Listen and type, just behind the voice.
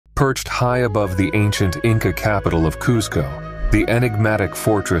Perched high above the ancient Inca capital of Cuzco, the enigmatic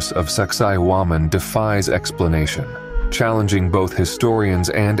fortress of Sacsayhuamán defies explanation, challenging both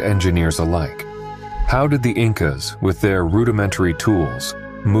historians and engineers alike. How did the Incas, with their rudimentary tools,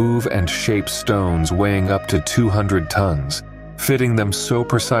 move and shape stones weighing up to 200 tons, fitting them so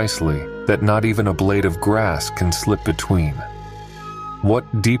precisely that not even a blade of grass can slip between?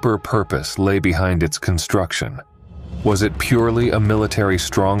 What deeper purpose lay behind its construction? Was it purely a military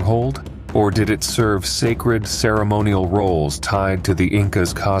stronghold, or did it serve sacred ceremonial roles tied to the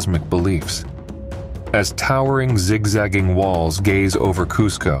Incas' cosmic beliefs? As towering, zigzagging walls gaze over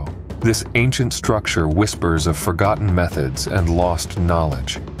Cuzco, this ancient structure whispers of forgotten methods and lost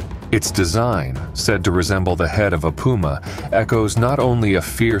knowledge. Its design, said to resemble the head of a puma, echoes not only a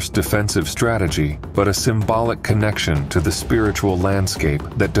fierce defensive strategy, but a symbolic connection to the spiritual landscape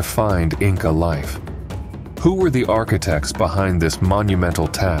that defined Inca life. Who were the architects behind this monumental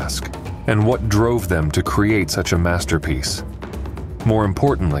task, and what drove them to create such a masterpiece? More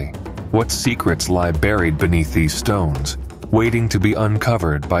importantly, what secrets lie buried beneath these stones, waiting to be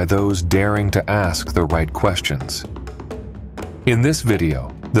uncovered by those daring to ask the right questions? In this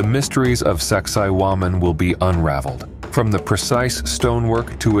video, the mysteries of Sacsayhuamán will be unraveled, from the precise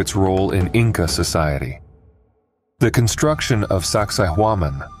stonework to its role in Inca society. The construction of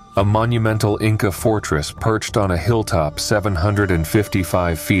Sacsayhuamán, a monumental Inca fortress perched on a hilltop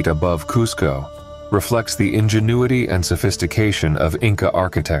 755 feet above Cuzco, reflects the ingenuity and sophistication of Inca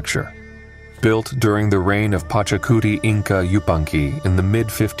architecture. Built during the reign of Pachacuti Inca Yupanqui in the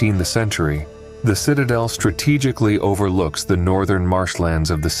mid-15th century, the citadel strategically overlooks the northern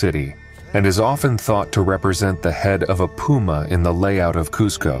marshlands of the city and is often thought to represent the head of a puma in the layout of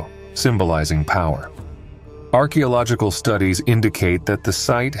Cuzco, symbolizing power. Archaeological studies indicate that the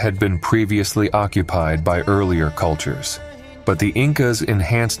site had been previously occupied by earlier cultures, but the Incas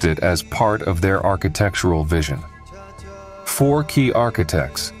enhanced it as part of their architectural vision. Four key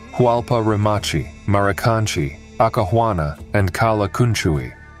architects, Hualpa Rimachi, Maricanchi, Acahuana, and Cala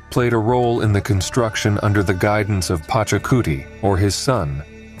Cunchuy, played a role in the construction under the guidance of Pachacuti, or his son,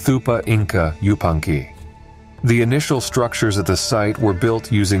 Thupa Inca Yupanqui. The initial structures at the site were built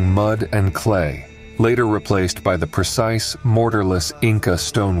using mud and clay, later replaced by the precise, mortarless Inca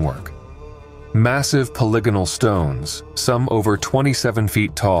stonework. Massive polygonal stones, some over 27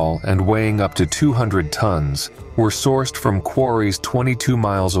 feet tall and weighing up to 200 tons, were sourced from quarries 22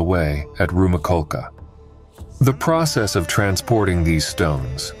 miles away at Rumacolca. The process of transporting these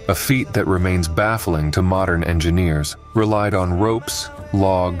stones, a feat that remains baffling to modern engineers, relied on ropes,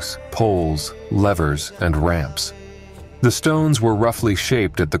 logs, poles, levers, and ramps. The stones were roughly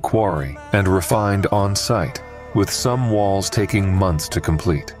shaped at the quarry and refined on-site, with some walls taking months to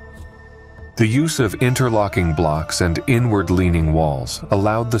complete. The use of interlocking blocks and inward-leaning walls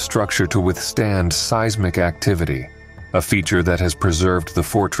allowed the structure to withstand seismic activity, a feature that has preserved the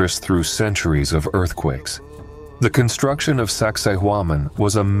fortress through centuries of earthquakes. The construction of Sacsayhuamán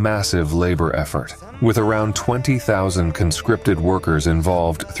was a massive labor effort, with around 20,000 conscripted workers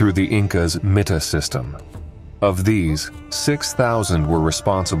involved through the Incas' mita system. Of these, 6,000 were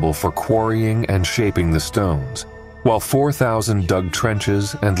responsible for quarrying and shaping the stones, while 4,000 dug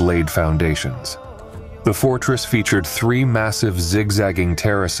trenches and laid foundations. The fortress featured 3 massive zigzagging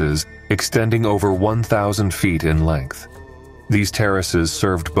terraces extending over 1,000 feet in length. These terraces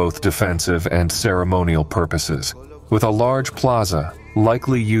served both defensive and ceremonial purposes, with a large plaza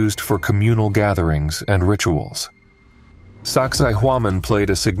likely used for communal gatherings and rituals. Sacsayhuamán played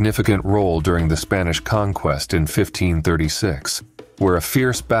a significant role during the Spanish conquest in 1536, where a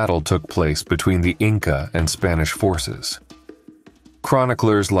fierce battle took place between the Inca and Spanish forces.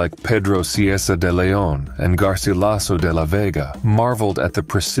 Chroniclers like Pedro Cieza de León and Garcilaso de la Vega marveled at the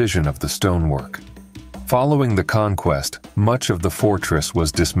precision of the stonework. Following the conquest, much of the fortress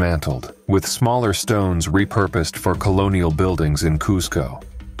was dismantled, with smaller stones repurposed for colonial buildings in Cuzco.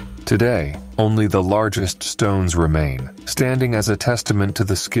 Today, only the largest stones remain, standing as a testament to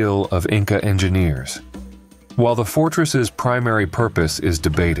the skill of Inca engineers. While the fortress's primary purpose is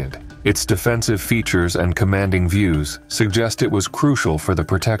debated, its defensive features and commanding views suggest it was crucial for the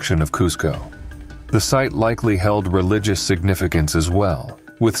protection of Cuzco. The site likely held religious significance as well,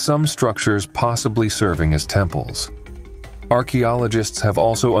 with some structures possibly serving as temples. Archaeologists have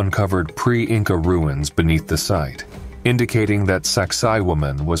also uncovered pre-Inca ruins beneath the site, indicating that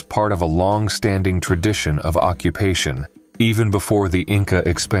Sacsayhuamán was part of a long-standing tradition of occupation, even before the Inca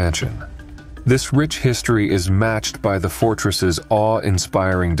expansion. This rich history is matched by the fortress's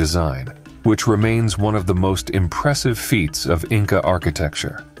awe-inspiring design, which remains one of the most impressive feats of Inca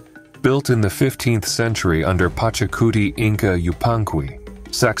architecture. Built in the 15th century under Pachacuti Inca Yupanqui,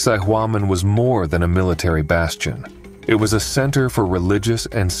 Sacsayhuamán was more than a military bastion. It was a center for religious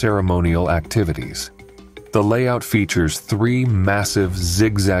and ceremonial activities. The layout features 3 massive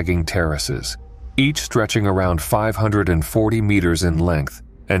zigzagging terraces, each stretching around 540 meters in length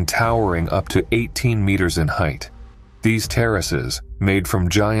and towering up to 18 meters in height. These terraces, made from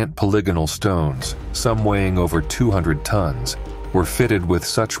giant polygonal stones, some weighing over 200 tons, were fitted with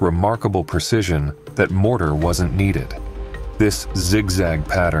such remarkable precision that mortar wasn't needed. This zigzag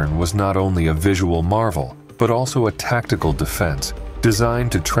pattern was not only a visual marvel, but also a tactical defense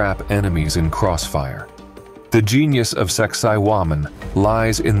designed to trap enemies in crossfire. The genius of Sacsayhuamán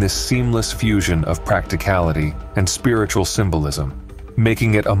lies in this seamless fusion of practicality and spiritual symbolism,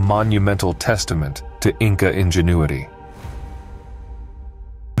 making it a monumental testament to Inca ingenuity.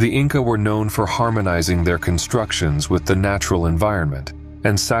 The Inca were known for harmonizing their constructions with the natural environment,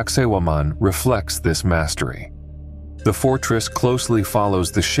 and Sacsayhuamán reflects this mastery. The fortress closely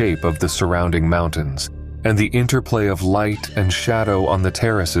follows the shape of the surrounding mountains, and the interplay of light and shadow on the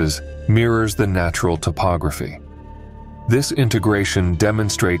terraces mirrors the natural topography. This integration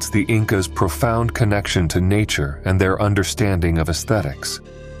demonstrates the Incas' profound connection to nature and their understanding of aesthetics.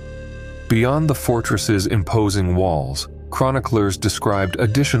 Beyond the fortress's imposing walls, chroniclers described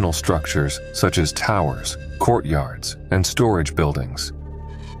additional structures such as towers, courtyards, and storage buildings.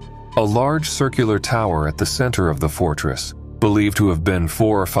 A large circular tower at the center of the fortress, believed to have been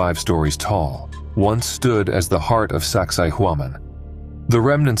 4 or 5 stories tall, once stood as the heart of Sacsayhuamán. The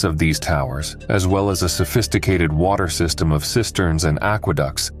remnants of these towers, as well as a sophisticated water system of cisterns and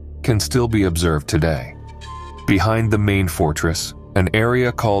aqueducts, can still be observed today. Behind the main fortress, an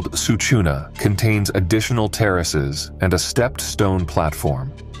area called Suchuna contains additional terraces and a stepped stone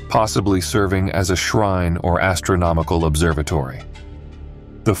platform, possibly serving as a shrine or astronomical observatory.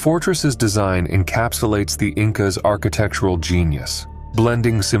 The fortress's design encapsulates the Incas' architectural genius,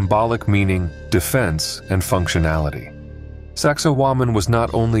 blending symbolic meaning, defense, and functionality. Sacsayhuamán was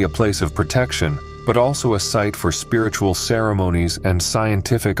not only a place of protection, but also a site for spiritual ceremonies and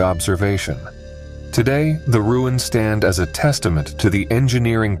scientific observation. Today, the ruins stand as a testament to the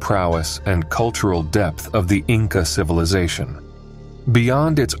engineering prowess and cultural depth of the Inca civilization.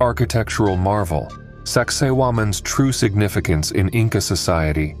 Beyond its architectural marvel, Sacsayhuamán's true significance in Inca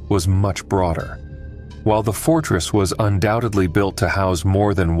society was much broader. While the fortress was undoubtedly built to house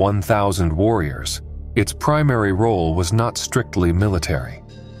more than 1,000 warriors, its primary role was not strictly military.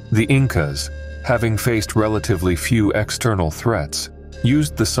 The Incas, having faced relatively few external threats,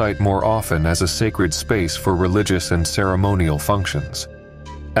 used the site more often as a sacred space for religious and ceremonial functions.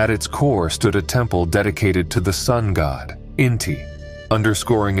 At its core stood a temple dedicated to the sun god, Inti,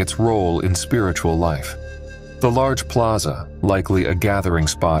 underscoring its role in spiritual life. The large plaza, likely a gathering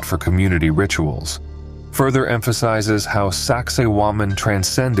spot for community rituals, further emphasizes how Sacsayhuamán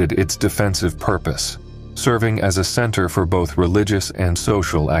transcended its defensive purpose, serving as a center for both religious and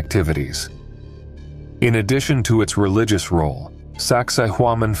social activities. In addition to its religious role,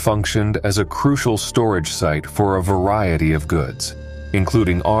 Sacsayhuamán functioned as a crucial storage site for a variety of goods,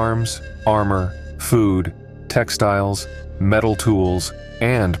 including arms, armor, food, textiles, metal tools,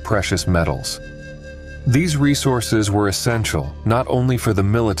 and precious metals. These resources were essential not only for the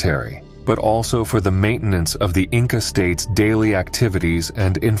military, but also for the maintenance of the Inca state's daily activities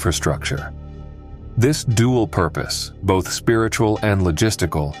and infrastructure. This dual purpose, both spiritual and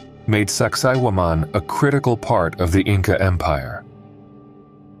logistical, made Sacsayhuamán a critical part of the Inca Empire.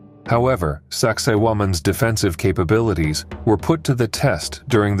 However, Sacsayhuamán's defensive capabilities were put to the test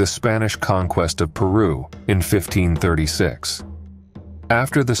during the Spanish conquest of Peru in 1536.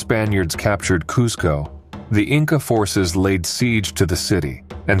 After the Spaniards captured Cuzco, the Inca forces laid siege to the city,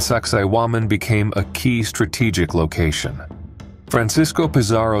 and Sacsayhuamán became a key strategic location. Francisco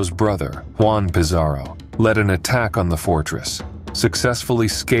Pizarro's brother, Juan Pizarro, led an attack on the fortress, successfully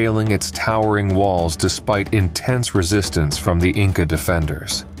scaling its towering walls despite intense resistance from the Inca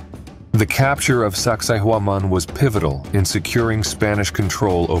defenders. The capture of Sacsayhuamán was pivotal in securing Spanish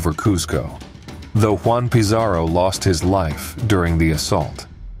control over Cuzco, though Juan Pizarro lost his life during the assault.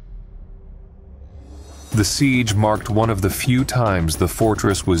 The siege marked one of the few times the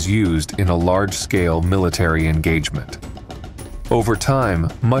fortress was used in a large-scale military engagement. Over time,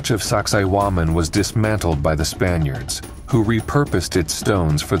 much of Sacsayhuamán was dismantled by the Spaniards, who repurposed its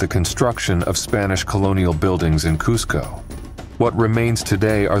stones for the construction of Spanish colonial buildings in Cuzco. What remains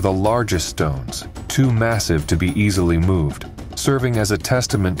today are the largest stones, too massive to be easily moved, serving as a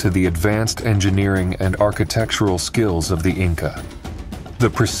testament to the advanced engineering and architectural skills of the Inca. The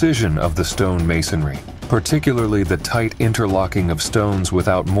precision of the stone masonry, particularly the tight interlocking of stones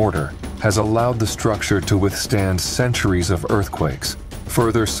without mortar, has allowed the structure to withstand centuries of earthquakes,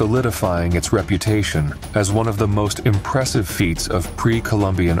 further solidifying its reputation as one of the most impressive feats of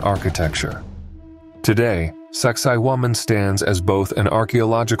pre-Columbian architecture. Today, Sacsayhuamán stands as both an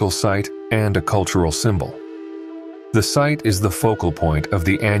archaeological site and a cultural symbol. The site is the focal point of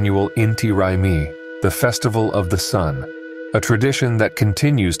the annual Inti Raymi, the Festival of the Sun, a tradition that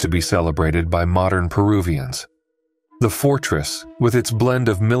continues to be celebrated by modern Peruvians. The fortress, with its blend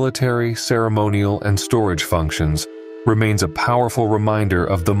of military, ceremonial, and storage functions, remains a powerful reminder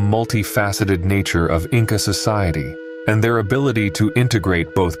of the multifaceted nature of Inca society and their ability to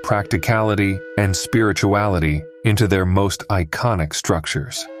integrate both practicality and spirituality into their most iconic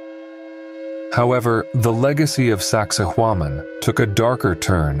structures. However, the legacy of Sacsayhuamán took a darker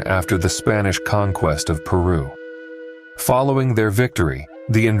turn after the Spanish conquest of Peru. Following their victory,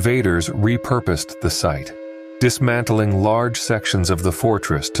 the invaders repurposed the site, dismantling large sections of the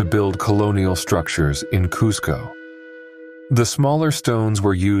fortress to build colonial structures in Cuzco. The smaller stones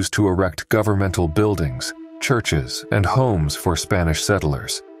were used to erect governmental buildings, churches, and homes for Spanish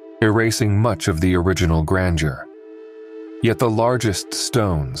settlers, erasing much of the original grandeur. Yet the largest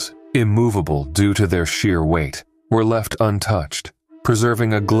stones, immovable due to their sheer weight, were left untouched,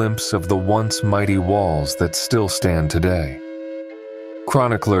 preserving a glimpse of the once mighty walls that still stand today.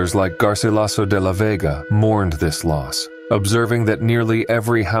 Chroniclers like Garcilaso de la Vega mourned this loss, observing that nearly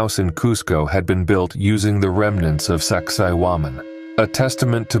every house in Cuzco had been built using the remnants of Sacsayhuamán, a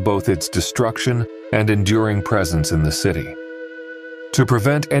testament to both its destruction and enduring presence in the city. To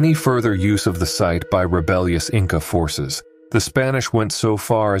prevent any further use of the site by rebellious Inca forces, the Spanish went so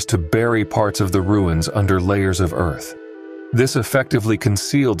far as to bury parts of the ruins under layers of earth. This effectively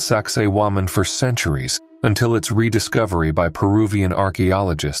concealed Sacsayhuamán for centuries until its rediscovery by Peruvian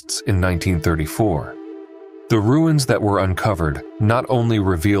archaeologists in 1934. The ruins that were uncovered not only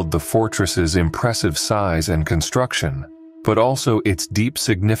revealed the fortress's impressive size and construction, but also its deep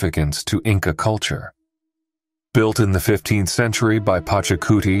significance to Inca culture. Built in the 15th century by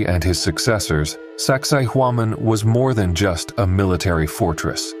Pachacuti and his successors, Sacsayhuamán was more than just a military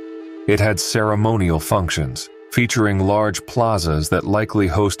fortress. It had ceremonial functions, featuring large plazas that likely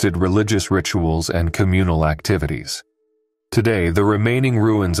hosted religious rituals and communal activities. Today, the remaining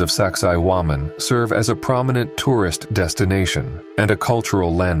ruins of Sacsayhuamán serve as a prominent tourist destination and a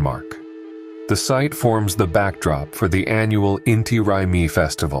cultural landmark. The site forms the backdrop for the annual Inti Raymi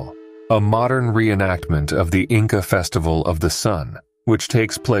festival, a modern reenactment of the Inca Festival of the Sun, which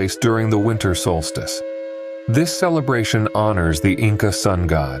takes place during the winter solstice. This celebration honors the Inca sun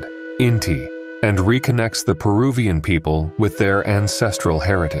god, Inti, and reconnects the Peruvian people with their ancestral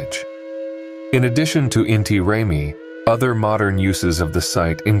heritage. In addition to Inti Raymi, other modern uses of the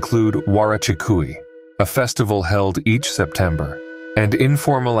site include Huarachicuy, a festival held each September, and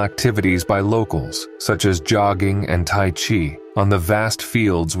informal activities by locals, such as jogging and Tai Chi, on the vast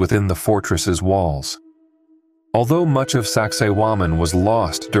fields within the fortress's walls. Although much of Sacsayhuamán was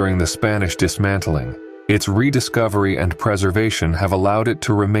lost during the Spanish dismantling, its rediscovery and preservation have allowed it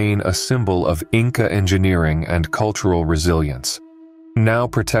to remain a symbol of Inca engineering and cultural resilience. Now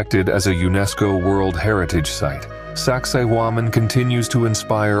protected as a UNESCO World Heritage Site, Sacsayhuamán continues to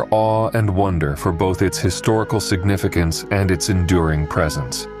inspire awe and wonder for both its historical significance and its enduring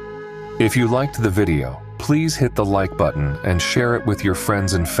presence. If you liked the video, please hit the like button and share it with your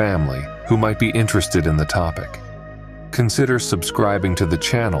friends and family who might be interested in the topic. Consider subscribing to the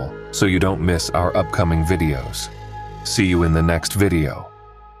channel so you don't miss our upcoming videos. See you in the next video.